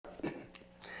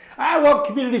Hi,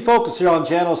 welcome Community Focus here on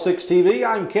Channel 6 TV.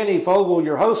 I'm Kenny Fogle,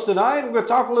 your host tonight. We're going to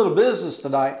talk a little business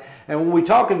tonight. And when we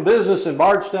talk in business in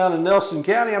Bardstown and Nelson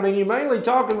County, I mean, you're mainly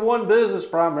talking one business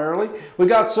primarily. We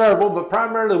got several, but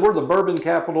primarily we're the bourbon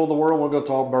capital of the world. We're going to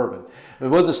talk bourbon.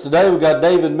 And with us today, we've got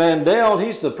David Mandel.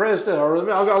 He's the president,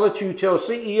 or I'll let you tell,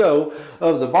 CEO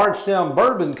of the Bardstown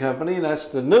Bourbon Company. And that's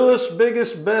the newest,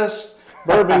 biggest, best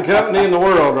bourbon company in the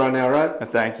world right now, right?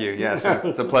 Thank you. Yes,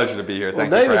 it's a pleasure to be here. Thank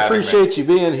David, you for having me. appreciate you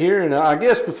being here. And I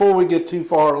guess before we get too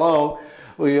far along,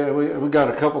 we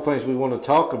got a couple things we want to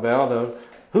talk about.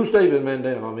 Who's David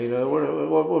Mandel? I mean,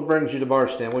 what brings you to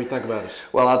Bardstown? What do you think about us?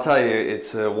 Well, I'll tell you,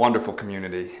 it's a wonderful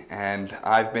community, and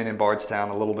I've been in Bardstown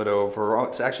a little bit over,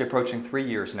 it's actually approaching 3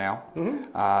 years now.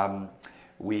 Mm-hmm.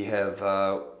 We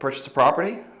have purchased a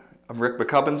property, Rick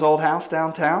McCubbin's old house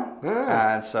downtown,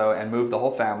 and moved the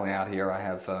whole family out here. I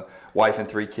have a wife and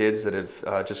 3 kids that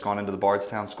have just gone into the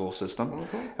Bardstown school system,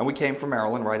 and we came from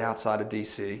Maryland, right outside of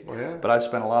D.C. But I've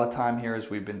spent a lot of time here as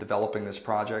we've been developing this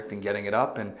project and getting it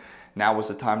up, and now was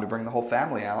the time to bring the whole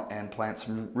family out and plant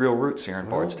some real roots here in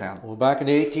Bardstown. Well, back in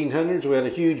the 1800s, we had a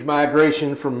huge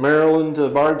migration from Maryland to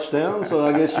Bardstown, so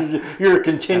I guess you're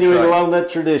continuing along that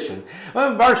tradition.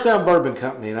 Bardstown Bourbon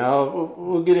Company. Now,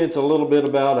 we'll get into a little bit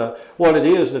about what it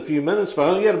is in a few minutes,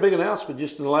 but you had a big announcement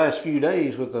just in the last few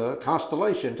days with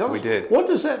Constellation. Tell us, what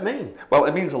does that mean? Well,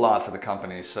 it means a lot for the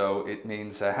company. So it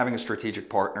means having a strategic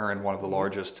partner in one of the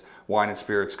largest wine and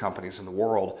spirits companies in the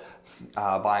world,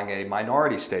 buying a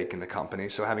minority stake in the company,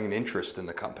 so having an interest in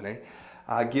the company,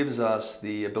 gives us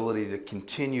the ability to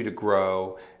continue to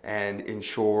grow and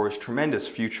ensures tremendous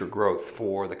future growth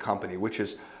for the company, which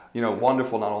is,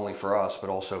 wonderful not only for us, but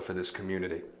also for this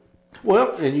community.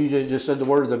 Well, and you just said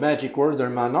the magic word, they're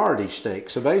minority stake.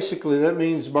 So basically that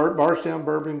means Bardstown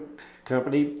Bourbon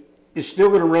Company is still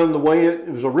going to run the way it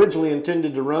was originally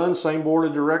intended to run, same board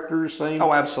of directors, same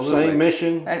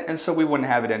mission. And so we wouldn't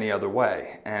have it any other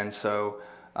way. And so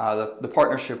the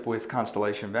partnership with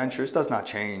Constellation Ventures does not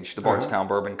change the Bardstown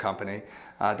Bourbon Company,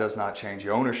 does not change the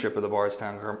ownership of the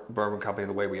Bardstown Bourbon Company,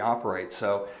 the way we operate.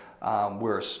 So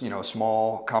we're a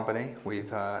small company. We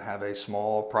have a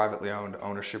small privately owned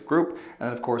ownership group, and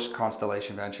then of course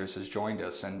Constellation Ventures has joined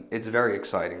us, and it's very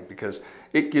exciting because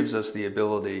it gives us the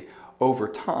ability over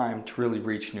time to really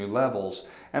reach new levels,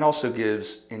 and also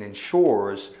gives and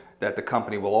ensures that the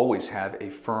company will always have a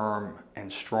firm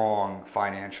and strong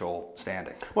financial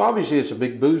standing. Well, obviously it's a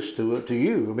big boost to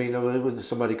you. I mean, when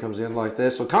somebody comes in like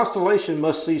this, so Constellation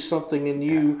must see something in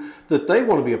you that they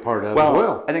want to be a part of as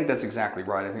well. I think that's exactly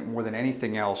right. I think more than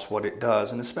anything else, what it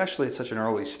does, and especially at such an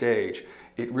early stage,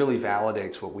 it really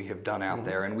validates what we have done out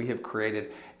there, and we have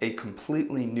created a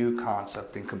completely new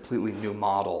concept and completely new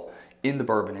model in the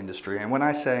bourbon industry. And when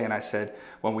I say, and I said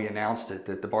when we announced it,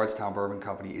 that the Bardstown Bourbon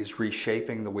Company is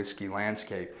reshaping the whiskey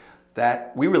landscape,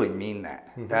 that we really mean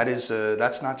that.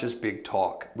 That's not just big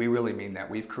talk. We really mean that.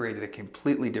 We've created a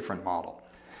completely different model.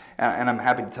 And I'm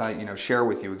happy to tell you, share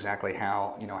with you exactly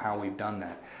how we've done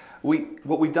that.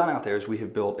 What we've done out there is we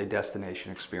have built a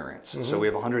destination experience. So we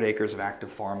have 100 acres of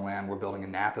active farmland. We're building a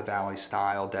Napa Valley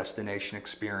style destination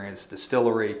experience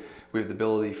distillery. We have the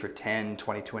ability for 10,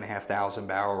 22,500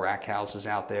 barrel rack houses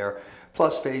out there.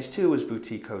 Plus phase 2 is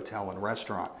boutique hotel and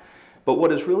restaurant. But what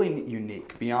is really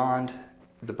unique beyond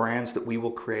the brands that we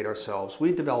will create ourselves,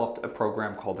 we developed a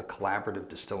program called the Collaborative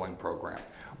Distilling Program,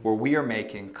 where we are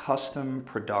making custom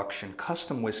production,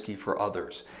 custom whiskey for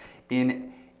others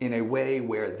in a way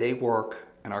where they work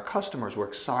and our customers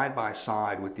work side by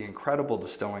side with the incredible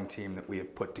distilling team that we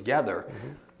have put together,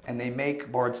 and they make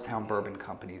Bardstown Bourbon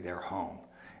Company their home.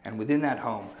 And within that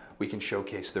home, we can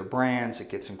showcase their brands.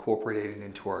 It gets incorporated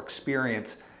into our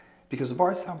experience, because the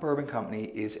Bardstown Bourbon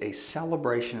Company is a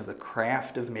celebration of the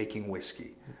craft of making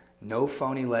whiskey. No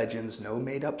phony legends, no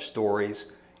made-up stories.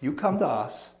 You come to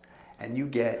us and you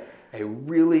get a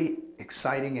really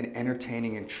exciting and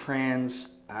entertaining and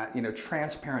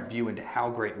transparent view into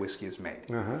how great whiskey is made.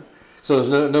 So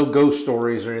there's no ghost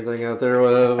stories or anything out there,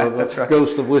 That's right.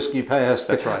 Ghost of whiskey past.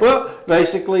 That's right. Well,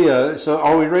 basically, so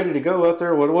are we ready to go out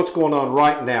there? What's going on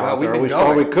right now out there?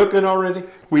 Are we cooking already?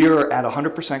 We are at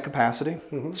 100% capacity.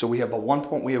 So we have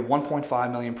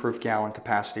 1.5 million proof gallon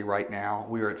capacity right now.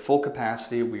 We are at full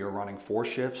capacity. We are running 4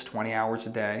 shifts, 20 hours a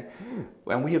day,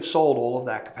 and we have sold all of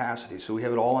that capacity. So we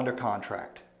have it all under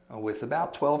contract with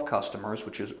about 12 customers,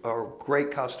 which are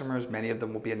great customers. Many of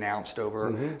them will be announced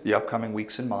over the upcoming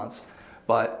weeks and months.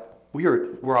 But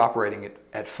we're operating it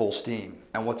at full steam.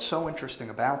 And what's so interesting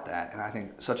about that, and I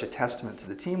think such a testament to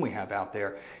the team we have out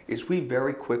there, is we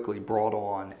very quickly brought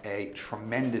on a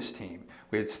tremendous team.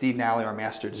 We had Steve Nally, our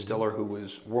master distiller, who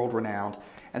was world-renowned.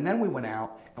 And then we went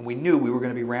out and we knew we were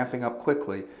going to be ramping up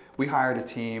quickly, we hired a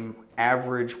team.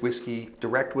 Average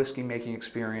direct whiskey making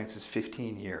experience is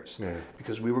 15 years,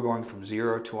 because we were going from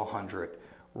 0 to 100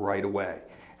 right away.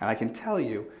 And I can tell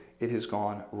you, it has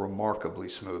gone remarkably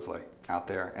smoothly out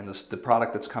there, and the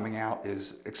product that's coming out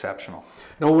is exceptional.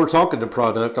 Now, when we're talking the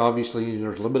product, obviously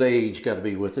there's a little bit of age got to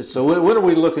be with it. So when are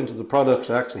we looking to the products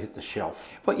to actually hit the shelf?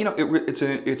 Well, it's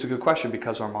a good question,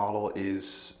 because our model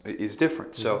is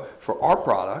different. So for our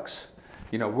products,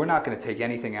 we're not going to take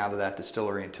anything out of that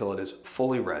distillery until it is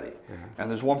fully ready.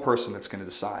 And there's one person that's going to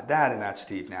decide that, and that's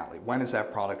Steve Nally. When is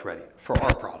that product ready? For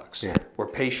our products. We're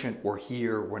patient, we're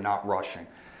here, we're not rushing.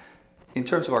 In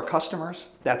terms of our customers,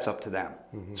 that's up to them.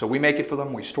 So we make it for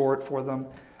them, we store it for them,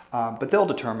 but they'll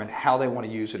determine how they want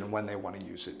to use it and when they want to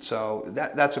use it. So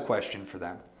that's a question for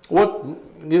them.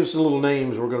 Give us the little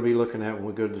names we're going to be looking at when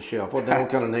we go to the shelf. What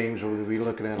kind of names are we going to be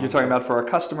looking at? You're talking about for our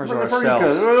customers or ourselves?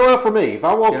 Well, for me. If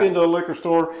I walk into a liquor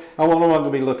store, I want to know what I'm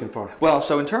going to be looking for. Well,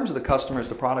 so in terms of the customers,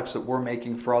 the products that we're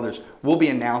making for others, we'll be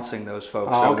announcing those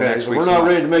folks over the next week. We're not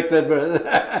ready to make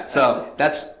that. So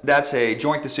that's a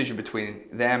joint decision between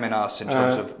them and us in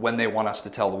terms of when they want us to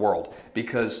tell the world,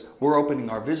 because we're opening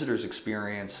our visitors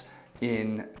experience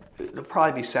it'll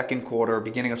probably be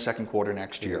beginning of second quarter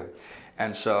next year.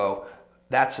 And so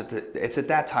it's at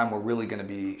that time we're really going to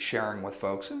be sharing with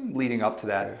folks, and leading up to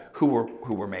that, who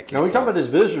we're making. Now we talk about this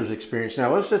visitors experience.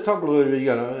 Now let's just talk a little bit. You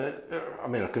got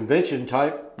a convention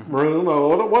type room.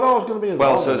 What all is going to be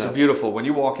involved? Well, so it's beautiful. When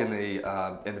you walk in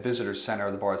the visitors center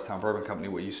of the Bardstown Bourbon Company,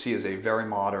 what you see is a very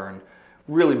modern,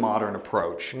 really modern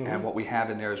approach. And what we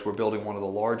have in there is we're building one of the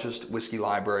largest whiskey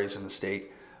libraries in the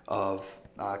state of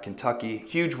Kentucky.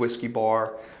 Huge whiskey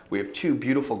bar. We have 2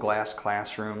 beautiful glass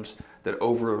classrooms that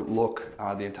overlook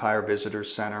the entire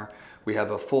visitors center. We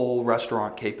have a full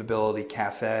restaurant capability,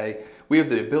 cafe. We have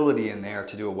the ability in there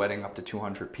to do a wedding up to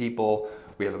 200 people.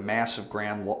 We have a massive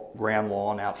grand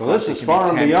lawn out front. So this is far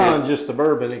and beyond just the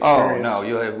bourbon experience. Oh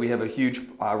no, we have a huge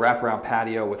wraparound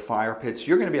patio with fire pits.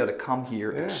 You're going to be able to come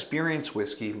here, experience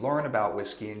whiskey, learn about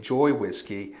whiskey, enjoy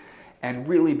whiskey, and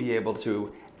really be able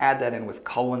to add that in with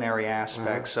culinary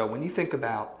aspects. So when you think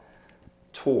about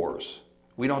tours,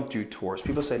 we don't do tours.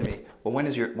 People say to me, well, when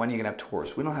are you going to have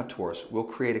tours? We don't have tours. We'll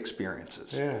create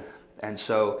experiences. And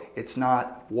so it's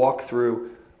not walk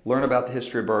through, learn about the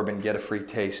history of bourbon, get a free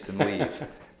taste, and leave.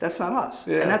 That's not us.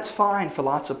 And that's fine for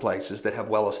lots of places that have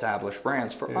well-established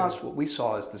brands. For us, what we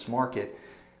saw is this market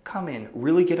come in,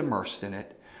 really get immersed in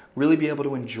it, really be able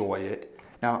to enjoy it.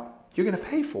 Now, you're going to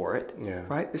pay for it,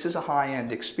 right? This is a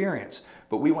high-end experience,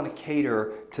 but we want to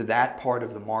cater to that part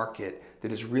of the market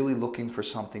that is really looking for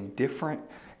something different,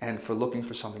 and looking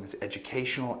for something that's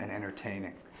educational and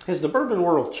entertaining. Has the bourbon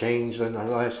world changed in the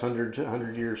last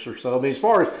 100 years or so? I mean, as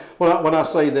far as when I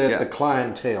say that, the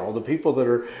clientele, the people that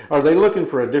are they looking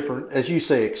for a different, as you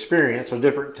say, experience, a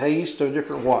different taste, or a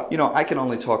different what? I can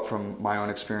only talk from my own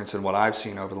experience and what I've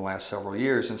seen over the last several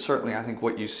years, and certainly I think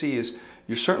what you see is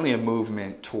you're certainly a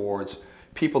movement towards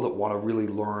people that want to really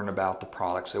learn about the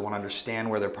products. They want to understand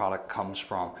where their product comes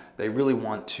from. They really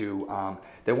want to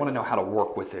know how to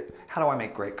work with it. How do I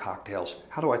make great cocktails?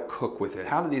 How do I cook with it?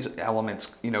 How do these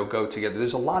elements, go together?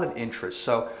 There's a lot of interest.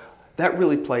 So that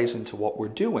really plays into what we're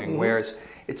doing. Whereas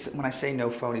when I say no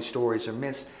phony stories or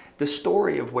myths, the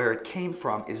story of where it came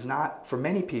from is not, for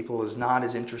many people, is not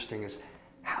as interesting as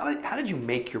how did you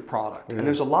make your product? And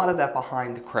there's a lot of that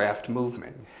behind the craft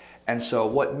movement. And so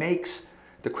what makes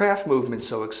the craft movement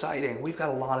so exciting, we've got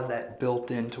a lot of that built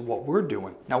into what we're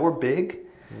doing. Now we're big,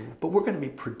 but we're going to be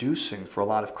producing for a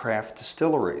lot of craft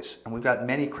distilleries. And we've got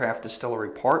many craft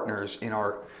distillery partners in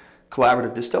our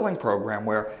collaborative distilling program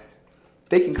where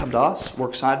they can come to us,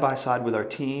 work side by side with our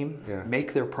team,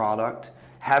 make their product,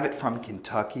 have it from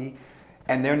Kentucky,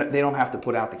 and they don't have to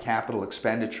put out the capital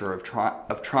expenditure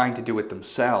of trying to do it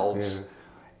themselves,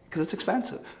 because it's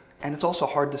expensive and it's also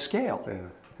hard to scale.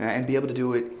 And be able to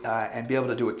do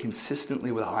it,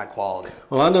 consistently with a high quality.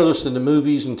 Well, I noticed in the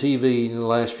movies and TV in the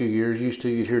last few years,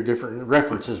 you'd hear different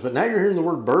references, but now you're hearing the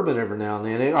word bourbon every now and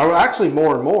then, or actually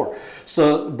more and more.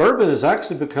 So bourbon is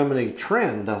actually becoming a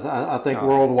trend, I think,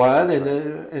 worldwide,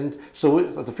 and so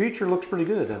the future looks pretty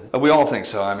good, doesn't it? We all think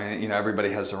so. I mean,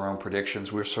 everybody has their own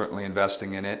predictions. We're certainly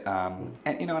investing in it,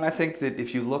 and I think that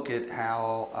if you look at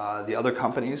how the other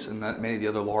companies and many of the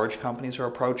other large companies are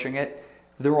approaching it,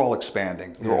 they're all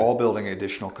expanding. They're all building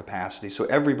additional capacity. So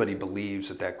everybody believes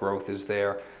that growth is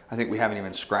there. I think we haven't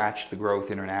even scratched the growth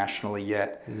internationally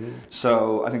yet.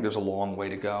 So I think there's a long way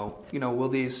to go.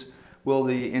 Will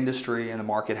the industry and the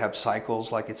market have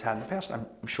cycles like it's had in the past? I'm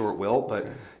sure it will, but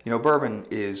bourbon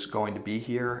is going to be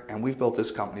here, and we've built this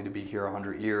company to be here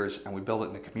 100 years, and we built it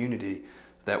in the community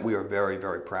that we are very,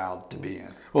 very proud to be in.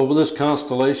 Well, with this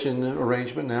Constellation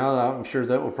arrangement now, I'm sure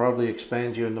that will probably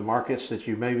expand you into markets that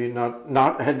you maybe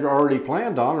not had already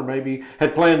planned on, or maybe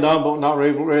had planned on but not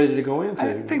ready to go into.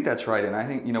 I think that's right, and I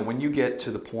think, you know, when you get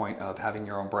to the point of having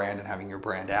your own brand and having your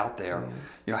brand out there,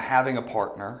 you know, having a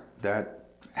partner that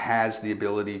has the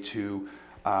ability to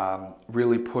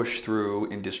really push through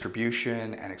in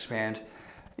distribution and expand.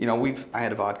 You know, I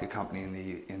had a vodka company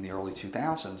in the early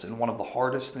 2000s, and one of the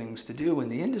hardest things to do in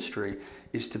the industry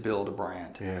is to build a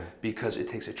brand, because it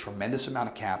takes a tremendous amount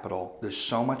of capital. There's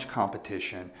so much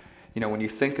competition. You know, when you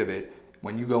think of it,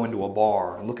 when you go into a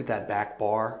bar and look at that back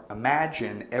bar,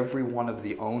 imagine every one of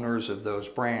the owners of those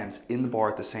brands in the bar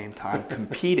at the same time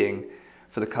competing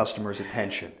for the customer's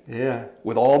attention.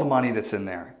 With all the money that's in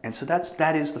there. And so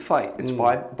that is the fight. It's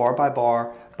bar by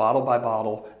bar, bottle by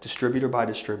bottle, distributor by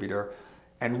distributor.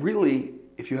 And really,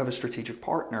 if you have a strategic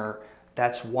partner,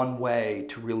 that's one way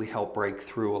to really help break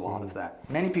through a lot of that.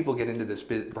 Many people get into this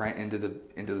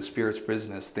into the spirits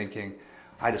business thinking,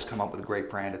 I just come up with a great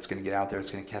brand, it's going to get out there,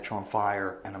 it's going to catch on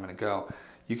fire, and I'm going to go.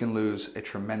 You can lose a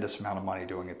tremendous amount of money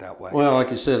doing it that way. Well,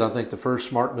 like you said, I think the first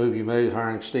smart move you made is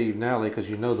hiring Steve Nally, because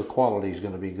you know the quality is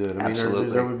going to be good. I mean,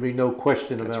 there would be no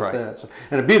question about that. So,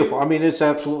 and it's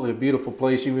absolutely a beautiful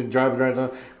place. You've been driving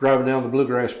down the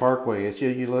Bluegrass Parkway.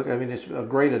 You look. I mean, it's a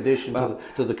great addition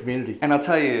to the community. And I'll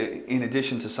tell you, in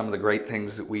addition to some of the great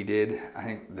things that we did, I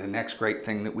think the next great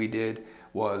thing that we did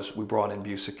was we brought in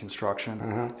Busick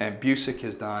Construction. And Busick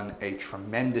has done a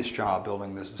tremendous job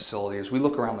building this facility. As we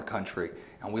look around the country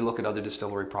and we look at other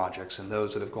distillery projects and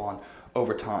those that have gone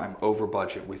over time, over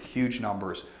budget, with huge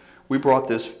numbers, we brought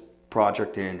this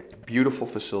project in, beautiful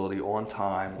facility, on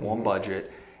time, on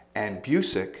budget, and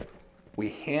Busick,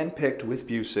 we handpicked with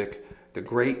Busick the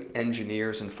great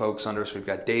engineers and folks under us. We've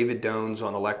got David Dones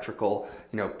on electrical,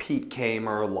 you know, Pete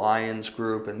Kamer, Lions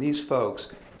Group, and these folks,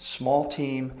 small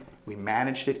team. We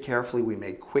managed it carefully, we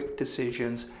made quick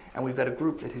decisions, and we've got a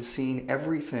group that has seen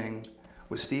everything.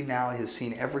 With Steve Nally, has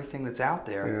seen everything that's out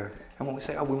there. And when we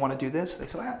say, oh, we want to do this, they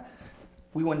say, well,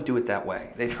 we wouldn't do it that way.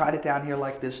 They tried it down here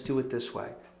like this, do it this way.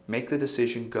 Make the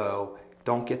decision, go,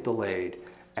 don't get delayed.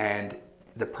 And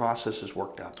the process has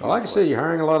worked out. Well, like I said, you're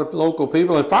hiring a lot of local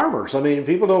people and farmers. I mean,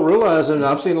 people don't realize, and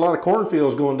I've seen a lot of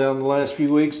cornfields going down the last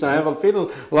few weeks, and I have a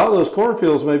feeling a lot of those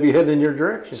cornfields may be heading in your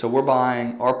direction. So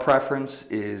our preference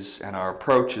is, and our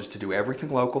approach is to do everything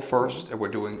local first, and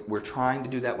we're trying to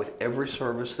do that with every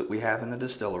service that we have in the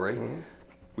distillery.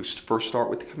 We first start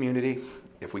with the community.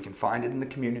 If we can find it in the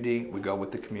community, we go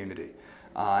with the community.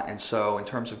 And so in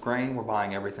terms of grain, we're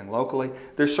buying everything locally.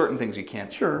 There's certain things you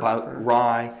can't buy.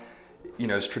 Rye, you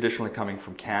know, is traditionally coming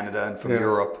from Canada and from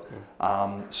Europe.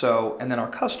 And then our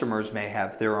customers may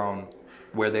have their own,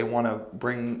 where they want to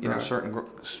bring, you know, certain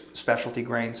specialty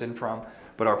grains in from.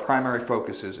 But our primary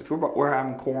focus is, if we're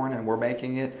having corn and we're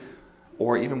making it,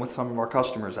 or even with some of our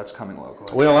customers, that's coming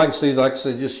locally. Well, I can see, like I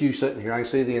said, just you sitting here, I can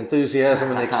see the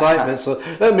enthusiasm and excitement. So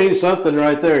that means something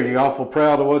right there. You're awful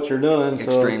proud of what you're doing.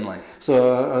 Extremely.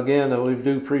 So again, we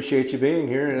do appreciate you being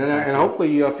here, and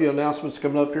hopefully you have a few announcements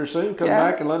coming up here soon. Come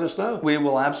back and let us know. We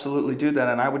will absolutely do that,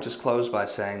 and I would just close by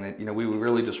saying that, you know, we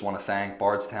really just want to thank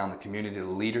Bardstown, the community, the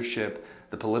leadership,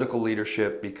 the political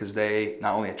leadership, because they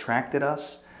not only attracted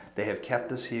us, they have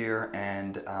kept us here,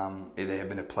 and they have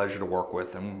been a pleasure to work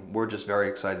with, and we're just very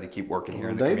excited to keep working here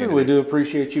in the community. David, we do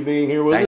appreciate you being here with us.